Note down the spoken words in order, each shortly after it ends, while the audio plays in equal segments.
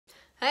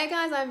Hey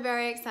guys, I'm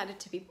very excited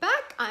to be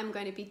back. I'm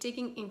going to be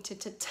digging into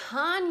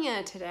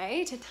Titania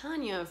today.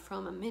 Titania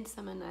from A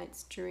Midsummer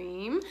Night's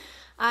Dream.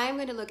 I'm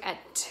going to look at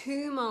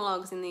two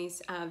monologues in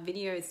these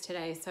videos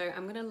today. So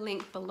I'm going to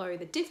link below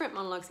the different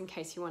monologues in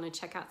case you want to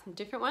check out some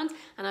different ones.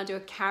 And I'll do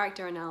a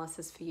character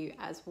analysis for you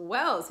as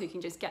well. So you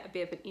can just get a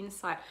bit of an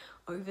insight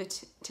over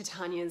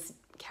Titania's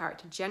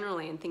character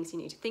generally and things you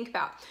need to think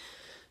about.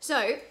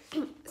 So,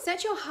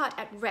 Set Your Heart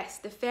at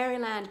Rest, The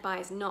Fairyland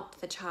Buys Not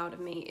the Child of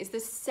Me is the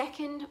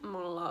second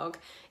monologue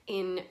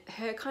in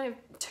her kind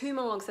of two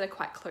monologues that are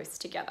quite close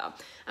together.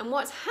 And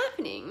what's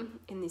happening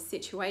in this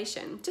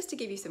situation, just to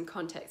give you some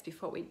context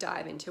before we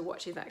dive into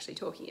what she's actually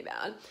talking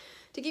about,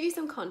 to give you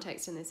some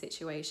context in this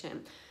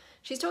situation,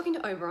 she's talking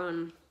to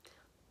Oberon.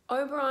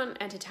 Oberon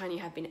and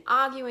Titania have been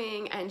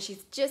arguing, and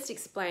she's just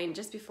explained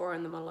just before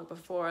in the monologue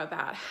before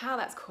about how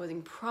that's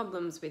causing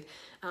problems with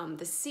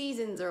the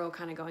seasons are all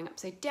kind of going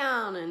upside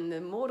down and the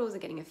mortals are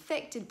getting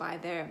affected by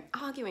their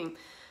arguing.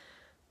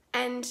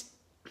 And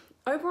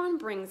Oberon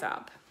brings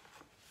up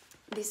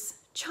this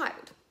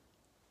child.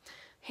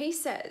 He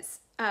says,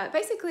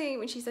 basically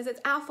when she says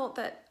it's our fault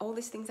that all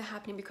these things are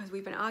happening because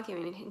we've been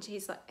arguing, and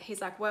he's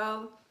like,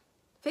 well,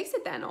 fix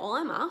it then. All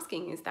I'm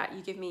asking is that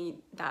you give me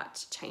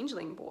that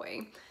changeling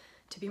boy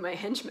to be my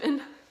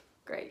henchman.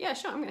 Great, yeah,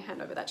 sure, I'm gonna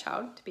hand over that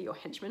child to be your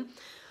henchman.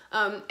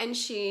 And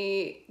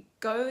she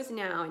goes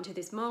now into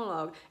this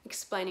monologue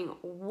explaining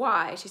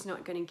why she's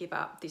not gonna give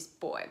up this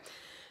boy.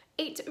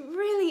 It's a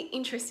really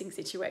interesting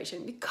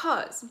situation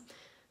because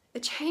the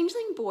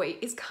changeling boy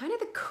is kind of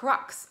the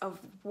crux of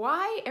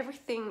why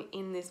everything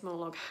in this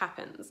monologue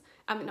happens.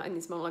 I mean, not in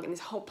this monologue, in this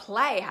whole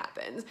play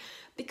happens,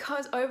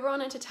 because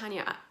Oberon and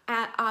Titania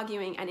are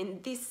arguing, and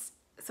in this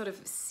sort of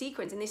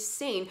sequence, in this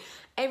scene,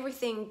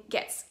 everything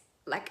gets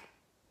like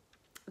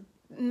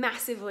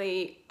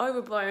massively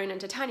overblown,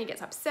 and Titania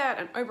gets upset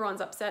and Oberon's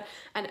upset,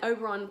 and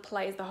Oberon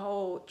plays the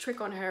whole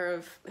trick on her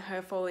of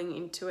her falling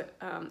into it,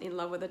 in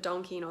love with a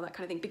donkey and all that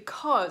kind of thing,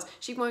 because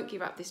she won't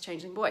give up this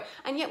changeling boy.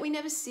 And yet we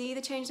never see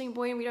the changeling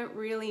boy, and we don't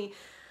really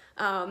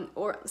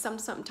or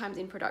sometimes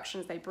in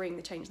productions they bring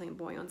the changeling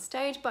boy on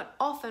stage, but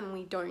often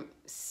we don't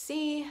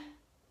see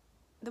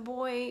the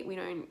boy. We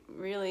don't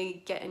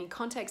really get any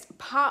context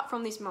apart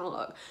from this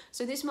monologue.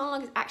 So this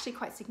monologue is actually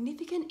quite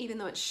significant, even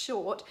though it's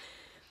short.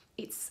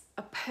 It's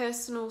a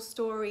personal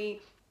story.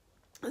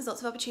 There's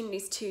lots of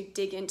opportunities to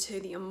dig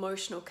into the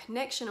emotional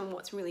connection and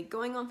what's really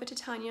going on for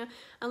Titania,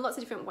 and lots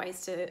of different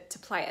ways to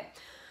play it.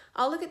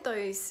 I'll look at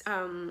those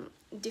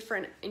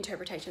different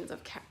interpretations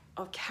of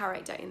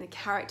character in the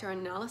character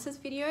analysis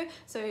video.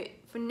 So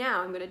for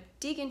now, I'm going to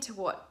dig into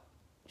what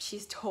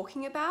she's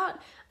talking about,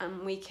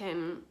 and we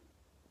can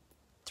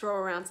throw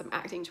around some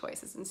acting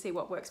choices and see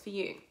what works for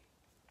you.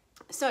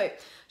 So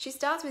she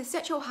starts with,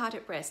 set your heart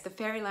at rest, the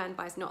fairyland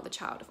buys not the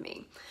child of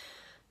me.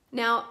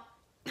 Now,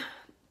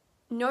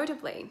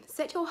 notably,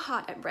 set your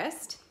heart at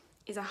rest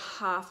is a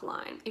half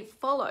line. It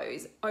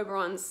follows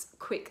Oberon's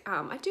quick,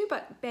 I do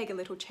but beg a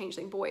little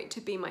changeling boy to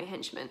be my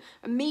henchman.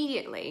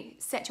 Immediately,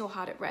 set your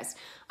heart at rest.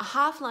 A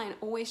half line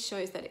always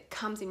shows that it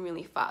comes in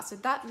really fast. So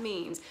that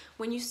means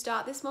when you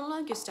start this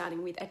monologue, you're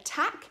starting with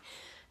attack.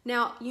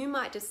 Now, you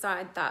might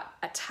decide that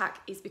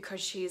attack is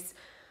because she's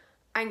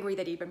angry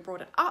that he even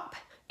brought it up.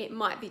 It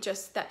might be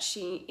just that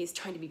she is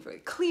trying to be very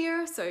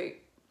clear, so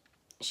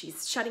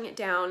she's shutting it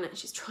down,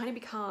 she's trying to be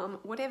calm,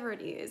 whatever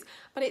it is,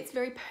 but it's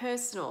very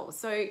personal,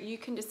 so you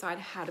can decide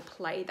how to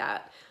play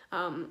that,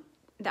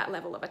 that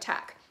level of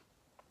attack.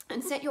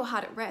 And set your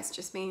heart at rest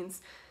just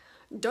means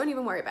don't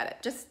even worry about it,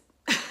 just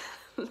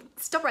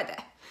stop right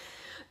there.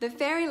 The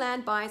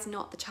fairyland buys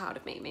not the child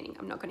of me, meaning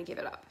I'm not going to give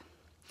it up.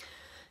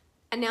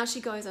 And now she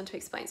goes on to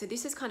explain. So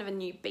this is kind of a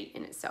new beat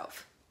in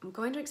itself. I'm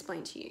going to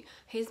explain to you.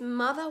 His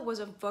mother was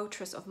a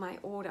votress of my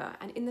order,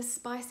 and in the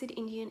spiced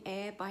Indian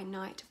air by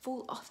night,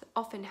 full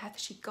often hath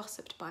she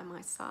gossiped by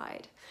my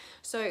side.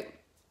 So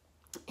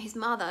his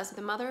mother, so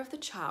the mother of the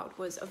child,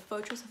 was a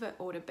votress of her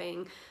order,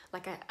 being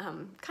like a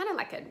kind of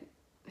like a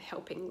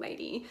helping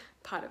lady,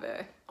 part of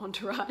her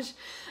entourage,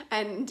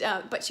 and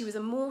but she was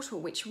a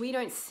mortal, which we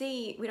don't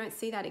see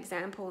that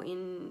example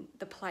in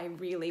the play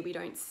really. We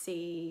don't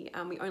see,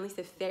 we only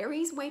see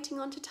fairies waiting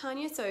on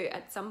Titania, so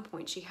at some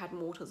point she had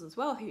mortals as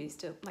well who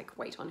used to like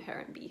wait on her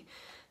and be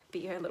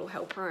her little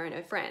helper and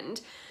her friend.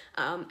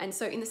 And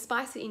so in the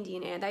spice of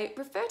Indian air, they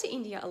refer to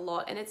India a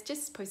lot, and it's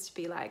just supposed to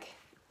be like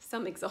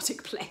some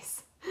exotic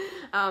place.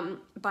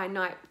 By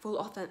night, full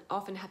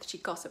often hath she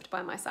gossiped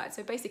by my side.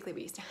 So basically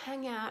we used to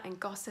hang out and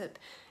gossip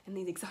in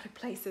these exotic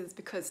places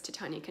because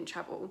Titania can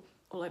travel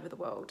all over the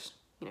world,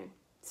 you know,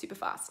 super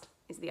fast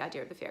is the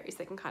idea of the fairies.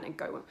 They can kind of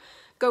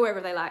go wherever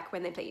they like,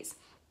 when they please.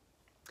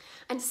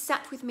 And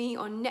sat with me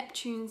on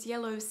Neptune's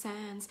yellow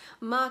sands,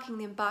 marking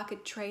the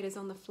embarked traders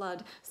on the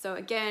flood. So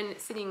again,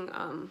 sitting,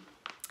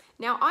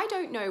 now, I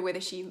don't know whether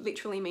she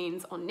literally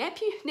means on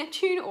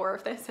Neptune or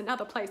if there's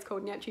another place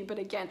called Neptune, but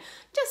again,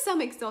 just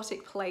some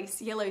exotic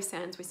place. Yellow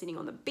sands, we're sitting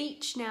on the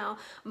beach now,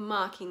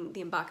 marking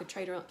the embarked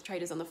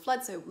traders on the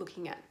flood. So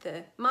looking at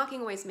the,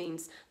 marking always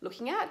means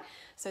looking at.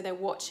 So they're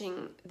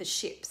watching the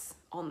ships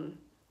on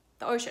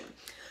the ocean.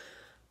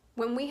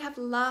 When we have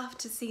laughed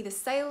to see the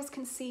sails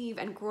conceive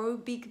and grow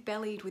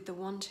big-bellied with the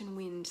wanton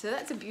wind. So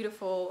that's a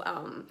beautiful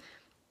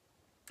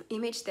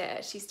image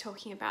there. She's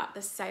talking about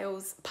the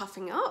sails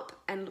puffing up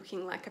and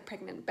looking like a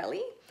pregnant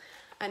belly.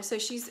 And so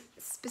she's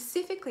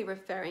specifically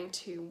referring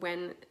to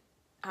when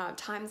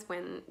times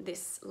when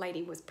this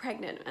lady was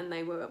pregnant and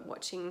they were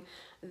watching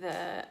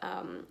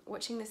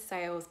the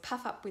sails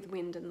puff up with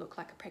wind and look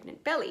like a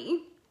pregnant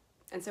belly.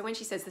 And so when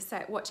she says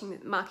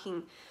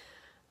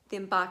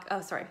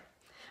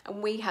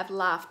and we have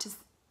laughed to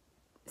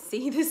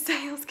see the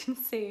sails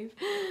conceive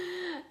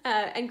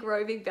and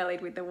grow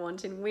big-bellied with the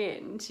wanton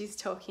wind. She's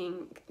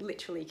talking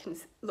literally,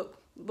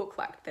 look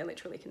like they're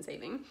literally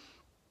conceiving.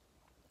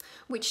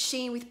 Which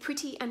she with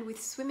pretty and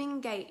with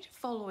swimming gait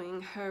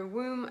following, her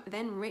womb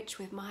then rich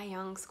with my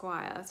young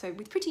squire. So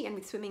with pretty and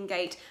with swimming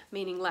gait,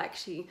 meaning like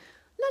she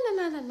la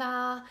la la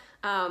la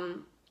la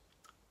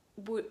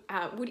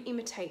would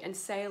imitate and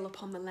sail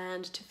upon the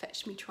land to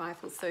fetch me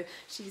trifles. So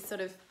she's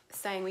sort of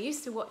saying we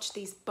used to watch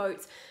these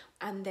boats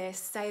and their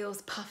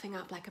sails puffing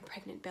up like a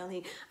pregnant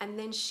belly, and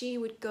then she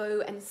would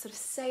go and sort of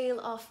sail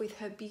off with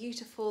her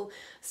beautiful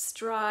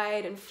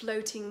stride and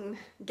floating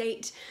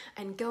gait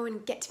and go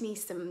and get me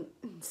some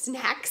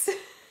snacks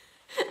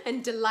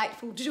and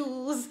delightful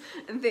jewels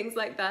and things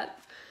like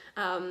that.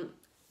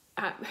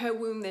 Her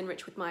womb then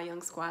rich with my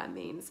young squire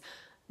means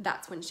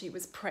that's when she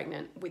was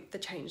pregnant with the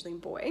changeling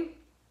boy.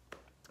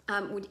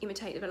 Would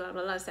imitate blah, blah,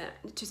 blah, blah,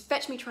 to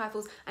fetch me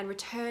trifles and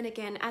return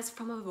again as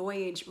from a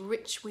voyage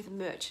rich with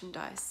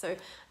merchandise. So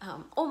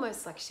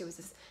almost like she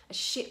was a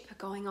ship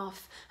going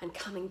off and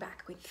coming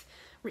back with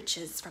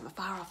riches from a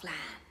far off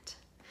land.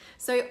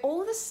 So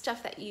all the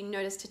stuff that you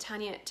notice,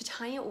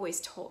 Titania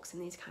always talks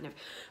in these kind of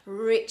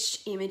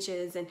rich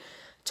images and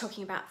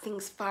talking about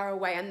things far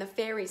away, and the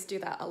fairies do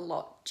that a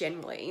lot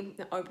generally,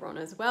 Oberon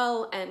as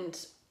well,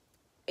 and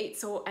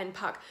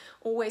Puck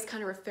always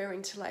kind of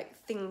referring to like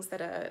things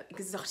that are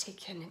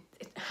exotic, and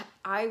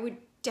I would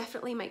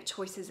definitely make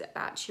choices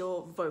about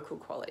your vocal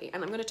quality,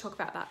 and I'm going to talk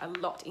about that a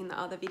lot in the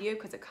other video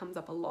because it comes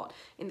up a lot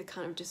in the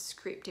kind of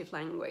descriptive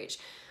language.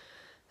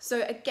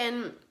 So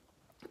again,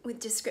 with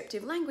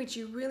descriptive language,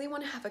 you really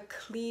want to have a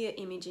clear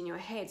image in your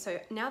head. So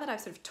now that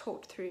I've sort of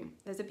talked through,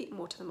 there's a bit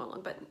more to the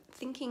monologue, but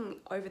thinking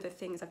over the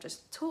things I've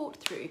just talked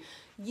through,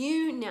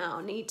 you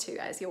now need to,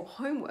 as your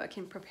homework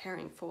in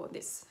preparing for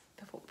this,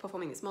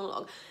 performing this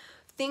monologue,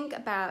 think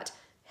about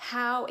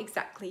how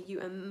exactly you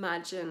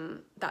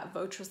imagine that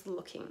votress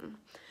looking.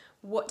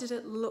 What did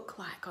it look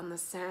like on the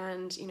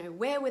sand? You know,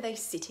 where were they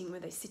sitting? Were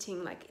they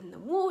sitting like in the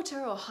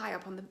water or high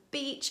up on the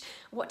beach?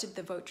 What did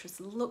the votress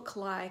look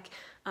like?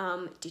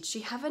 Did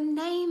she have a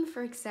name,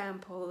 for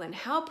example? And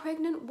how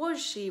pregnant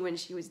was she when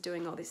she was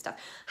doing all this stuff?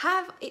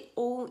 Have it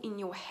all in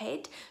your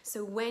head,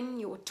 so when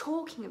you're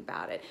talking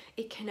about it,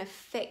 it can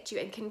affect you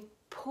and can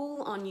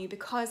pull on you,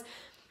 because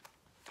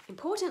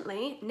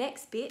importantly,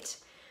 next bit,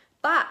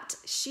 but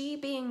she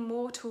being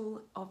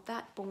mortal of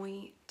that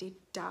boy did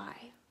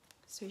die.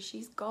 So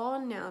she's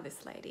gone now,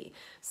 this lady.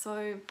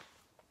 So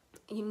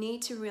you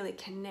need to really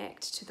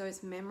connect to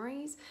those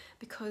memories,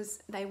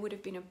 because they would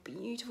have been a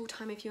beautiful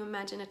time. If you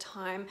imagine a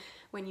time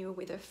when you were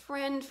with a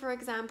friend, for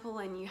example,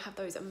 and you have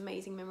those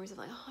amazing memories of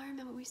like, oh, I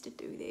remember we used to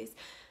do this,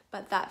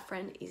 but that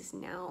friend is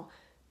now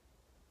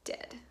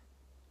dead.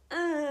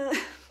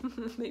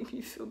 Made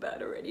me feel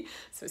bad already.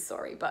 So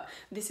sorry, but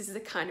this is the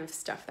kind of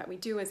stuff that we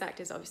do as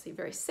actors, obviously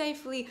very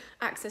safely,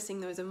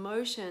 accessing those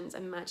emotions,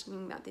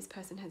 imagining that this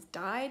person has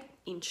died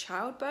in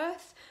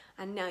childbirth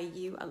and now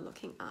you are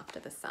looking after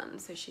the son.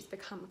 So she's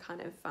become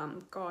kind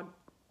of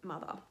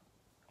godmother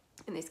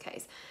in this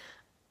case.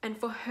 And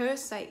for her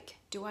sake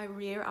do I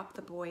rear up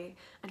the boy,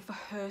 and for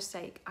her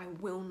sake I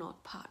will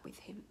not part with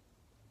him.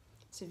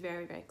 So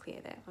very, very clear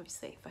there.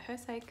 Obviously for her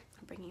sake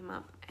I'm bringing him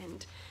up,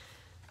 and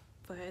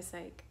for her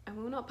sake I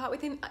will not part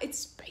with him.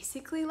 It's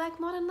basically like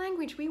modern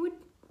language. We would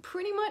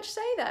pretty much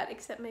say that,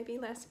 except maybe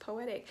less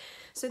poetic.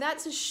 So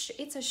that's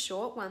it's a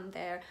short one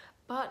there,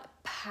 but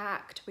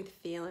packed with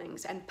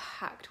feelings and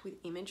packed with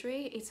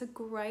imagery. It's a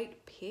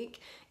great pick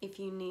if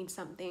you need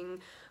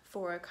something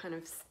for a kind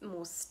of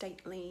more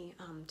stately,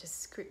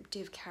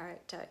 descriptive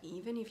character.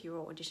 Even if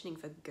you're auditioning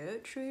for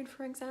Gertrude,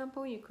 for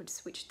example, you could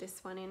switch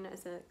this one in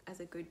as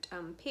a good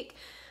pick.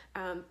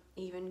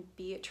 Even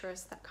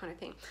Beatrice, that kind of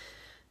thing.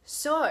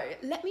 So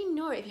let me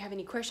know if you have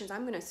any questions.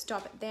 I'm going to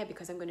stop it there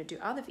because I'm going to do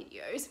other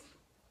videos,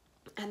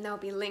 and they'll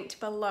be linked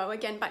below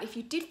again. But if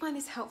you did find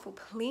this helpful,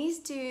 please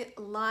do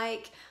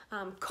like,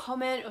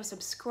 comment or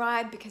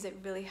subscribe, because it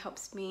really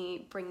helps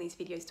me bring these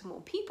videos to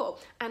more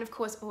people. And of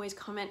course, always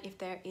comment if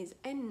there is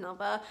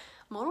another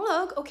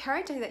monologue or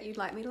character that you'd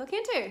like me to look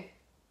into.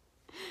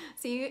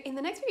 See you in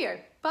the next video.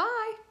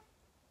 Bye.